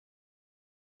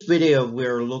In this video,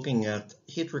 we're looking at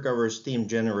heat recovery steam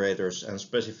generators and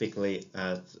specifically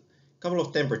at a couple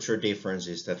of temperature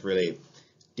differences that really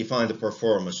define the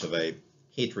performance of a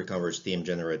heat recovery steam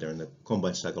generator in a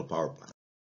combined cycle power plant.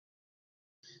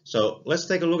 So let's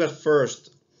take a look at first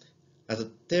at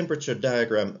a temperature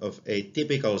diagram of a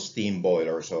typical steam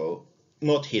boiler, so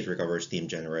not heat recovery steam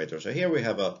generator. So here we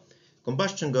have a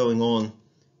combustion going on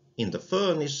in the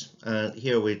furnace, and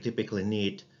here we typically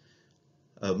need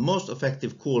most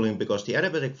effective cooling because the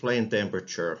adiabatic flame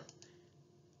temperature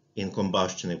in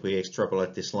combustion, if we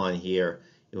extrapolate this line here,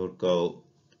 it would go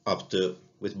up to,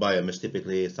 with biomass,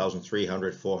 typically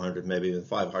 1300, 400, maybe even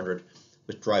 500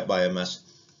 with dry biomass.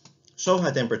 So high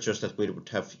temperatures that we would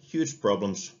have huge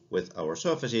problems with our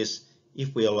surfaces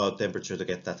if we allow temperature to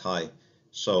get that high.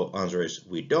 So answer is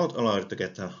we don't allow it to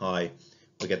get that high.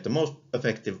 We get the most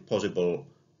effective possible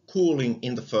cooling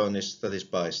in the furnace, that is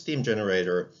by steam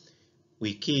generator.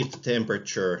 We keep the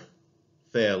temperature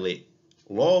fairly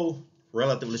low,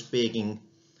 relatively speaking,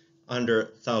 under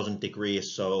 1000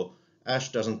 degrees, so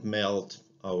ash doesn't melt,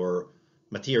 our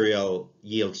material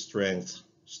yield strength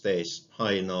stays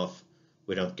high enough,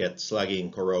 we don't get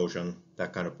slagging, corrosion,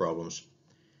 that kind of problems.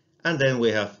 And then we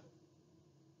have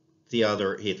the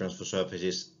other heat transfer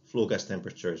surfaces. Flue gas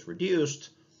temperature is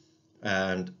reduced,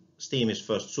 and steam is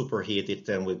first superheated,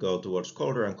 then we go towards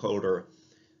colder and colder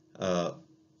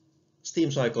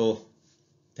steam cycle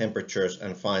temperatures,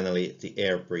 and finally the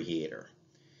air preheater.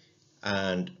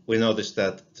 And we notice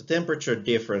that the temperature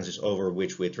differences over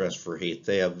which we transfer heat,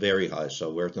 they are very high,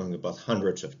 so we're talking about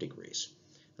hundreds of degrees.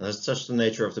 And that's just the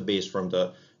nature of the beast from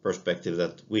the perspective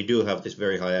that we do have this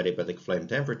very high adiabatic flame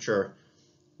temperature.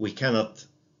 We cannot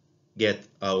get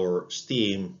our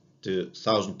steam to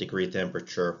 1000 degree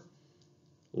temperature.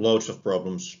 Loads of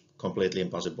problems, completely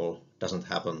impossible, doesn't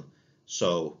happen.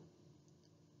 So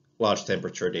large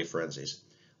temperature differences.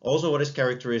 Also, what is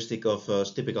characteristic of a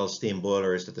typical steam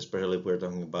boiler is that, especially if we're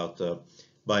talking about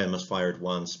biomass fired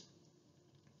ones,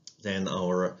 then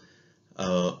our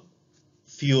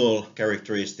fuel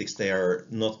characteristics, they are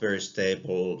not very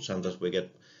stable. Sometimes we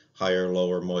get higher,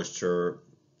 lower moisture,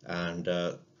 and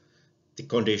the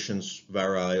conditions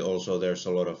vary. Also, there's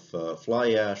a lot of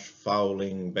fly ash,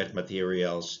 fouling, bed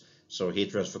materials, so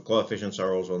heat transfer coefficients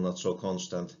are also not so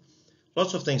constant.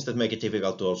 Lots of things that make it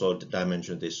difficult to also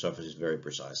dimension these surfaces very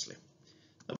precisely.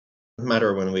 It doesn't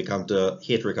matter when we come to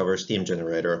heat recovery steam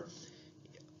generator,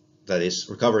 that is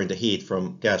recovering the heat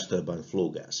from gas turbine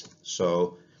flue gas.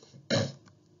 So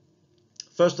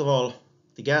first of all,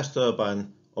 the gas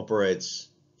turbine operates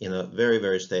in a very,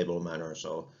 very stable manner.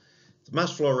 So the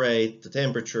mass flow rate, the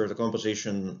temperature, the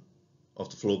composition of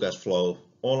the flue gas flow,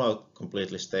 all are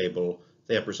completely stable.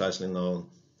 They are precisely known.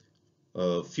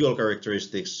 Fuel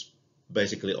characteristics,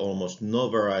 basically almost no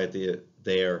variety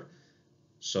there,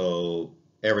 so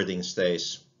everything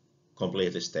stays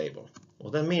completely stable.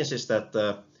 What that means is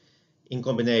that in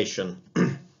combination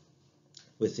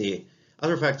with the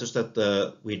other factors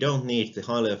that we don't need the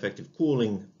highly effective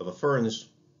cooling of a furnace,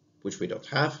 which we don't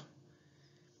have,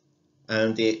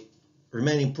 and the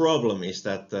remaining problem is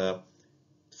that the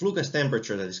flue gas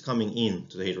temperature that is coming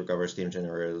into the heat recovery steam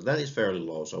generator, that is fairly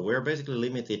low. So we're basically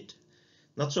limited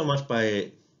not so much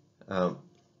by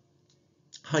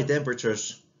high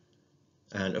temperatures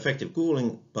and effective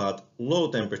cooling, but low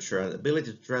temperature and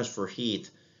ability to transfer heat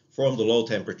from the low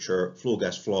temperature flue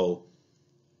gas flow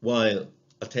while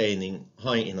attaining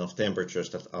high enough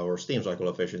temperatures that our steam cycle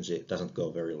efficiency doesn't go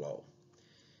very low.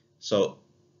 So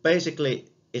basically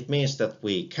it means that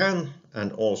we can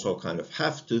and also kind of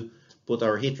have to put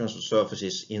our heat transfer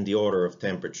surfaces in the order of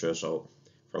temperature. So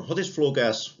from hottest flue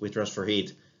gas we transfer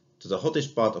heat to the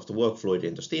hottest part of the work fluid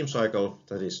in the steam cycle,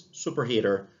 that is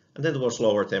superheater, and then towards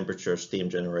lower temperature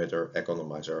steam generator,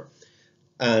 economizer.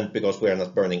 And because we are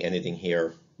not burning anything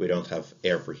here, we don't have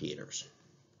air preheaters.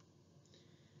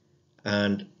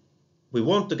 And we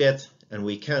want to get, and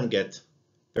we can get,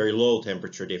 very low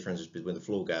temperature differences between the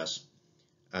flue gas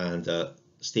and the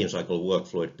steam cycle work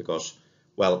fluid because,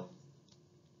 well,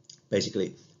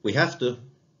 basically we have to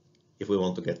if we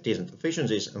want to get decent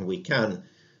efficiencies, and we can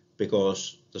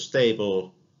because the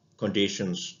stable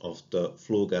conditions of the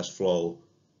flue gas flow,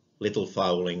 little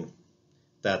fouling,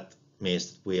 that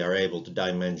means that we are able to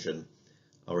dimension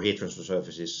our heat transfer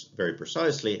surfaces very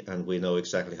precisely, and we know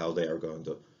exactly how they are going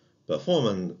to perform,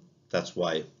 and that's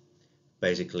why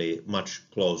basically much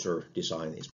closer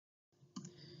design is.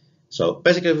 So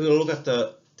basically we will look at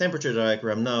the temperature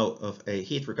diagram now of a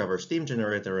heat recovery steam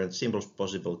generator and simplest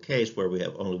possible case where we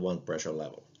have only one pressure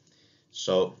level.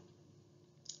 So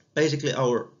basically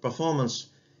our performance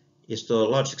is to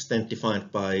a large extent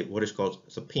defined by what is called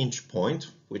the pinch point,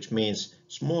 which means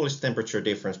smallest temperature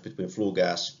difference between flue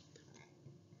gas,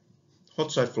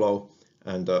 hot side flow,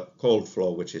 and the cold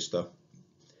flow, which is the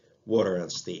water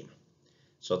and steam.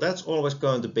 So that's always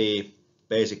going to be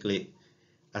basically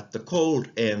at the cold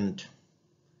end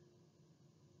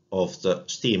of the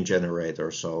steam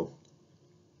generator. So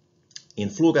in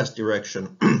flue gas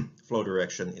direction, flow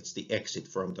direction, it's the exit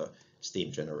from the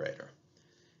steam generator.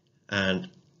 And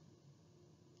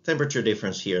temperature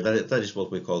difference here, that is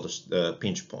what we call the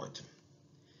pinch point.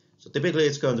 So typically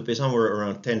it's going to be somewhere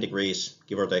around 10 degrees,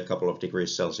 give or take a couple of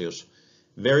degrees Celsius,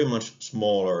 very much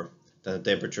smaller than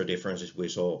the temperature differences we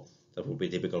saw that would be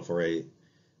typical for a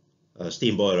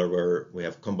steam boiler where we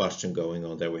have combustion going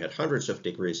on. There we had hundreds of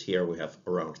degrees, here we have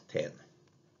around 10.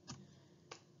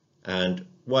 And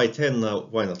why 10 now?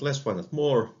 Why not less? Why not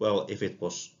more? Well, if it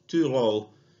was too low,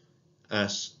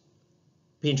 as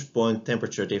pinch point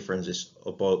temperature differences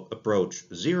approach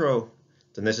zero,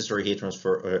 the necessary heat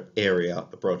transfer area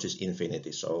approaches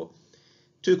infinity. So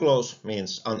too close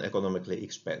means uneconomically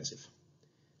expensive.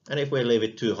 And if we leave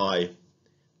it too high,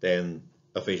 then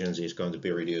efficiency is going to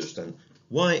be reduced. And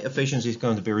why efficiency is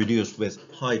going to be reduced with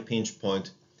high pinch point?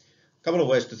 A couple of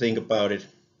ways to think about it.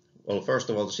 Well, first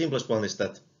of all, the simplest one is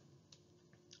that,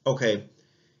 okay,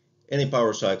 any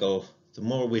power cycle, the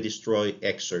more we destroy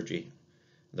exergy,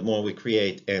 the more we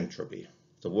create entropy,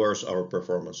 the worse our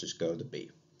performance is going to be.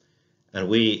 And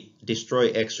we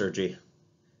destroy exergy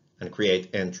and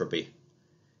create entropy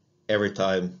every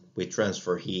time we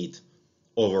transfer heat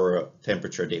over a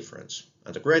temperature difference.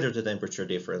 And the greater the temperature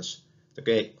difference,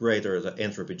 the greater the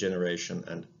entropy generation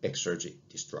and exergy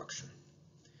destruction.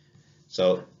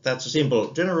 So that's a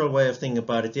simple general way of thinking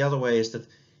about it. The other way is that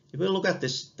if we look at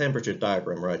this temperature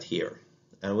diagram right here,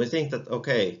 and we think that,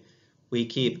 okay, we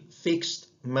keep fixed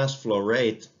mass flow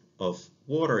rate of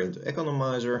water into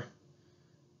economizer,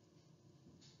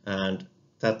 and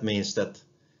that means that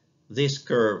this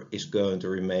curve is going to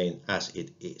remain as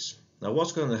it is. Now,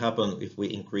 what's going to happen if we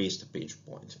increase the pinch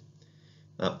point?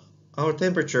 Now, our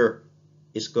temperature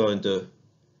is going to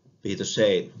be the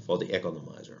same for the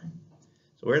economizer.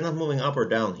 So we're not moving up or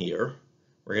down here.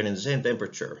 We're getting the same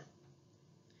temperature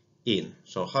in.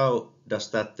 So how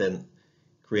does that then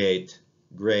create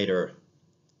greater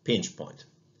pinch point?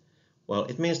 Well,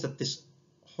 it means that this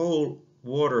whole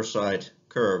water side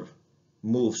curve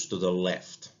moves to the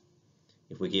left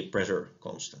if we keep pressure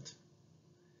constant.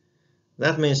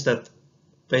 That means that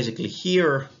basically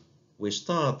here we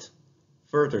start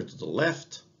further to the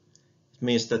left. It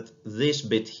means that this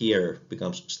bit here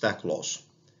becomes stack loss.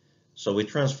 So we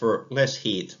transfer less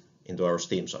heat into our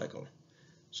steam cycle.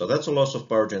 So that's a loss of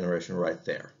power generation right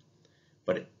there.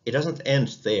 But it doesn't end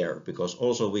there, because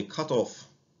also we cut off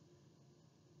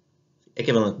the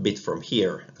equivalent bit from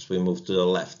here as we move to the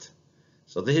left.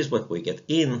 So this is what we get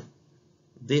in.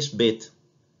 This bit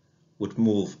would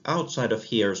move outside of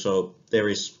here, so there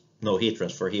is no heat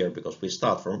transfer here because we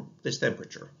start from this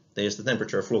temperature. There is the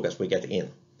temperature of flue gas we get in.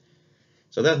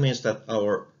 So that means that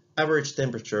our average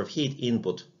temperature of heat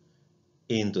input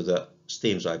into the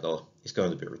steam cycle is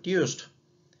going to be reduced.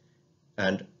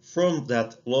 And from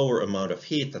that lower amount of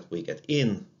heat that we get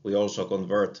in, we also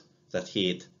convert that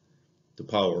heat to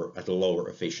power at a lower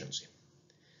efficiency.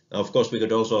 Now, of course, we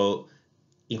could also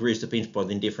increase the pinch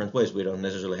point in different ways. We don't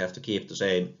necessarily have to keep the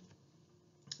same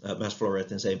mass flow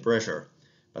rate and same pressure.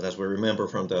 But as we remember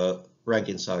from the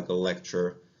Rankine cycle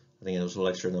lecture, I think it was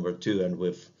lecture number 2, and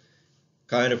we've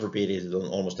kind of repeated it on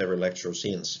almost every lecture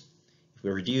since. If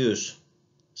we reduce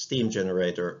steam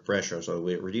generator pressure, so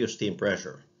we reduce steam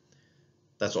pressure,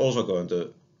 that's also going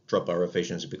to drop our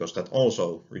efficiency because that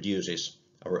also reduces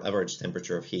our average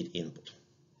temperature of heat input.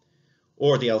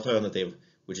 Or the alternative,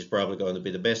 which is probably going to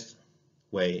be the best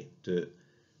way to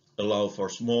allow for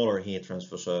smaller heat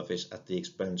transfer surface at the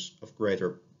expense of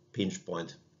greater pinch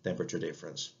point temperature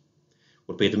difference,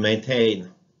 would be to maintain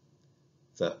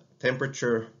the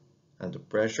temperature and the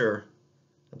pressure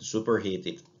and the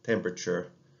superheated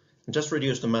temperature and just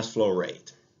reduce the mass flow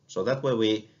rate. So that way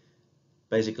we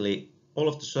basically, all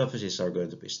of the surfaces are going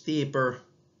to be steeper.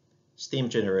 Steam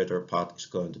generator part is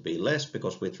going to be less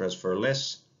because we transfer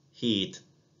less heat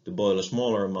to boil a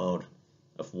smaller amount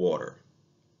of water.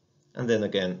 And then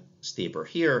again, steeper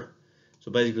here.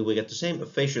 So basically we get the same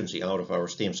efficiency out of our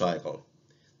steam cycle,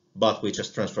 but we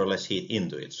just transfer less heat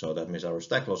into it. So that means our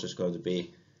stack loss is going to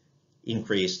be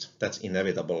increased. That's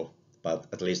inevitable, but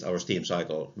at least our steam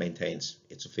cycle maintains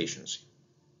its efficiency.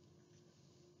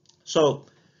 So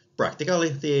practically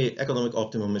the economic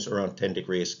optimum is around 10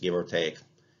 degrees, give or take,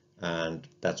 and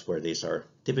that's where these are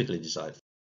typically decided.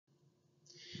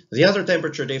 The other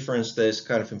temperature difference that is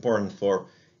kind of important for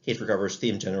heat recovery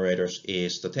steam generators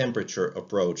is the temperature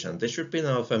approach, and this should be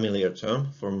now a familiar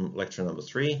term from lecture number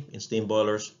 3 in steam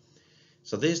boilers.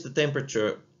 So this is the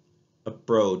temperature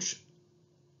approach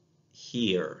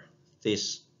here,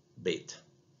 this bit.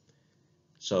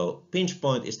 So pinch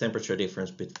point is temperature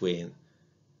difference between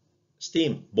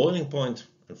steam boiling point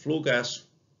and flue gas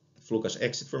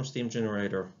exit from steam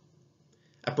generator.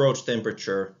 Approach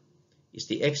temperature is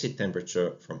the exit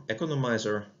temperature from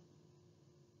economizer,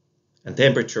 and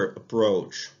temperature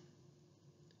approach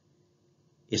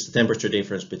is the temperature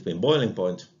difference between boiling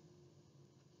point,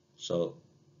 so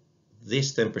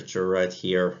this temperature right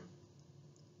here,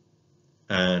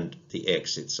 and the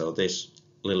exit, so this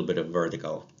little bit of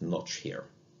vertical notch here.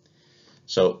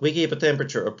 So we keep a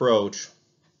temperature approach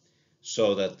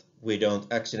so that we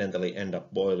don't accidentally end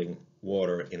up boiling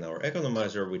water in our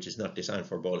economizer, which is not designed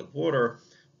for boiling water,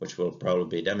 which will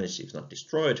probably be damaged if not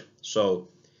destroyed. So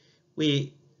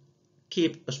we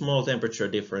keep a small temperature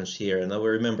difference here, and now we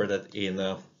remember that in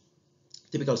a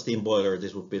typical steam boiler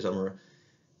this would be somewhere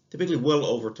typically well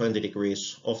over 20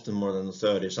 degrees, often more than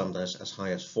 30, sometimes as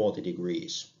high as 40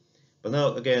 degrees. But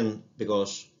now again,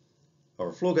 because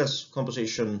our flue gas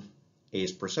composition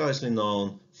is precisely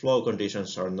known, flow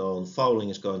conditions are known, fouling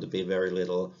is going to be very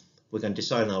little, we can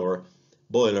design our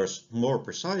boilers more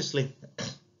precisely,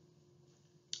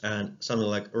 and something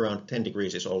like around 10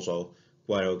 degrees is also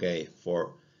quite okay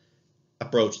for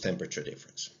approach temperature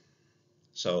difference.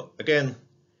 So again,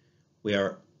 we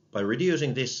are, by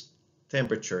reducing this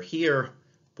temperature here,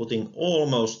 putting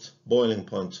almost boiling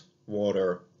point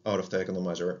water out of the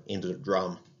economizer into the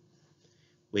drum,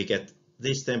 we get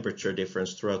this temperature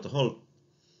difference throughout the whole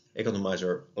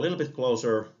economizer a little bit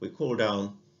closer, we cool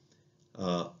down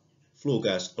flue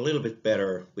gas a little bit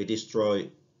better, we destroy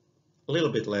a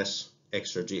little bit less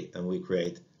exergy, and we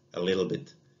create a little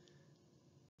bit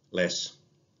less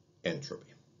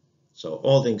entropy. So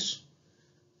all things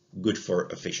good for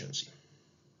efficiency.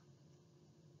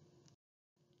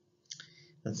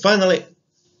 And finally,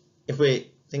 if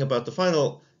we think about the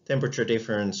final temperature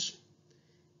difference,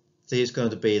 this is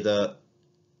going to be the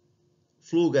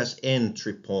flue gas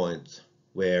entry point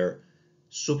where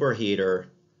superheater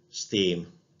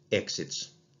steam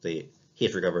exits the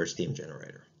heat recovery steam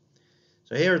generator.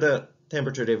 So here the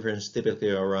temperature difference is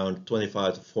typically around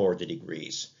 25 to 40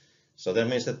 degrees. So that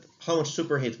means that how much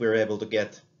superheat we're able to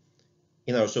get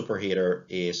in our superheater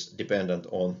is dependent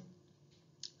on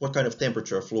what kind of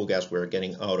temperature flue gas we're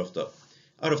getting out of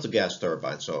the gas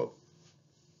turbine. So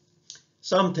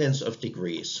some tens of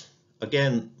degrees.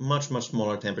 Again, much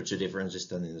smaller temperature differences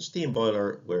than in the steam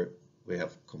boiler, where we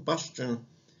have combustion.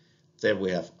 There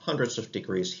we have hundreds of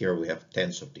degrees, here we have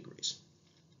tens of degrees.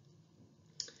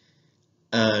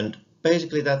 And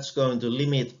basically that's going to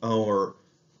limit our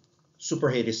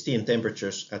superheated steam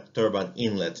temperatures at turbine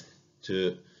inlet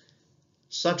to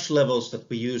such levels that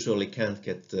we usually can't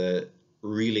get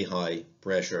really high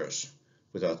pressures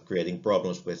without creating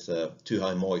problems with too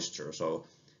high moisture. So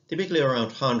typically around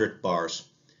 100 bars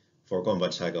for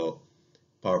combined cycle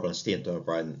power plant steam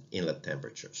turbine inlet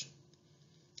temperatures.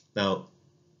 Now,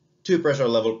 two pressure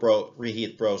level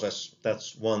reheat process,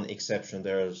 that's one exception.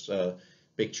 There's a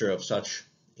picture of such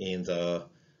in the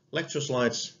lecture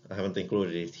slides. I haven't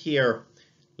included it here.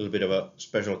 A little bit of a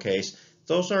special case.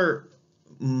 Those are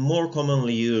more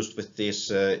commonly used with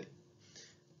this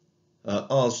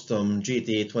Alstom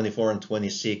GT 24 and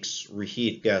 26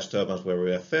 reheat gas turbines, where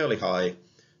we have fairly high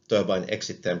turbine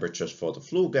exit temperatures for the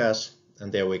flue gas,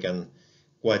 and there we can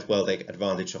quite well take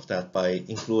advantage of that by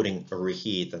including a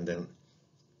reheat, and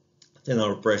then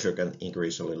our pressure can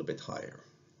increase a little bit higher.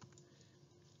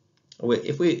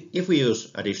 If we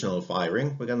use additional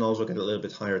firing, we can also get a little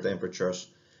bit higher temperatures,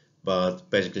 but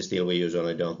basically still we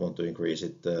usually don't want to increase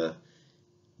it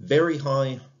very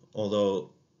high,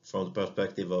 although from the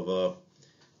perspective of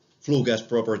flue gas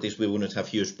properties we wouldn't have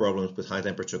huge problems with high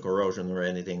temperature corrosion or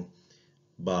anything,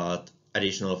 but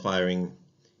additional firing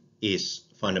is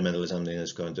fundamentally something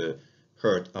that's going to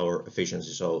hurt our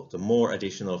efficiency. So the more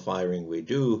additional firing we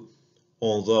do,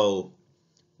 although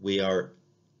we are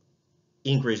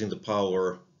increasing the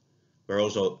power, we're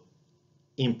also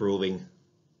improving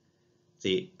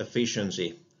the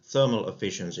efficiency, thermal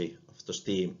efficiency of the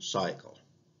steam cycle.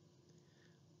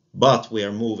 But we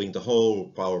are moving the whole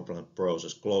power plant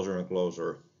process closer and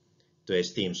closer to a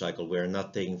steam cycle. We are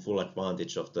not taking full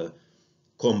advantage of the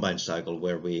combined cycle,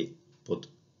 where we put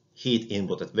heat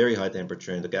input at very high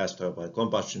temperature in the gas turbine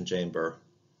combustion chamber,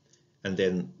 and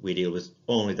then we deal with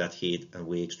only that heat and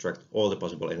we extract all the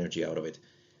possible energy out of it.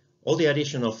 All the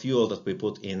additional fuel that we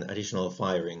put in additional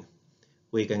firing,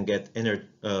 we can get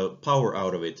power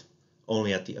out of it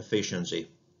only at the efficiency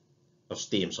of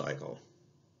steam cycle,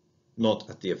 not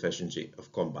at the efficiency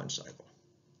of combined cycle.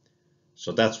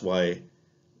 So that's why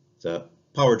the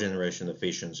power generation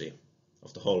efficiency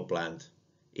of the whole plant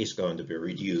is going to be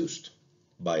reduced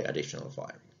by additional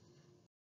fire.